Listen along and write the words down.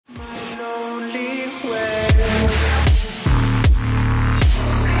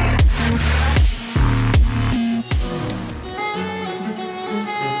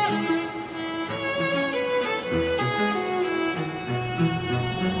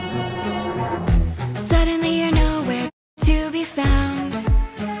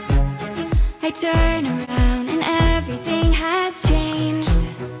I turn around and everything has changed.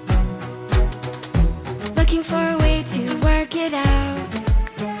 Looking for a way to work it out.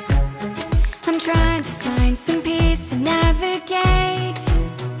 I'm trying to find some peace to navigate.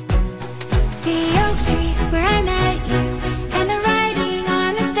 The oak tree where I met you, and the writing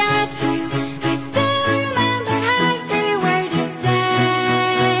on the statue. I still remember every word you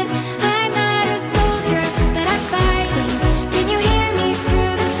said. I'm not a soldier, but I'm fighting. Can you hear me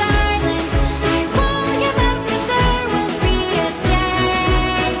through the silence? I won't give up, 'cause there will be a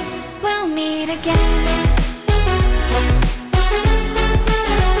day we'll meet again.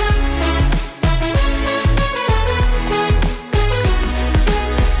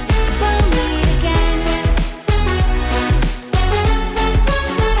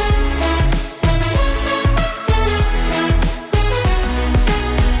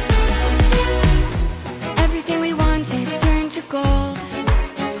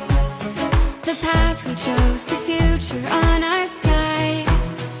 The path we chose, the future on our side.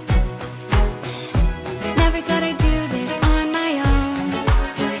 Never thought I'd do this on my own,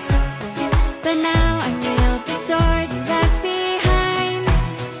 but now I wield the sword you left behind.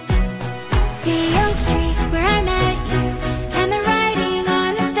 The oak tree where I met you, and the writing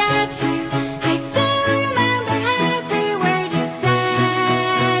on the statue. I still remember every word you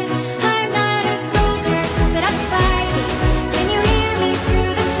said. I'm not a soldier, but I'm fighting. Can you hear me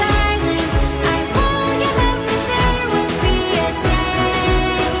through the silence? I won't give up, 'cause there will be a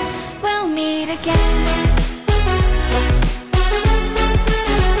day we'll meet again.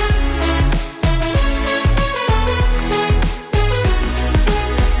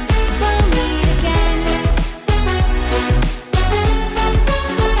 We'll meet again.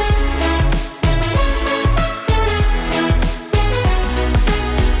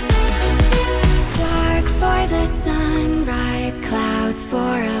 Dark for the sunrise, clouds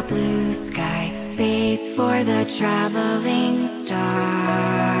for a blue sky, space for the traveling.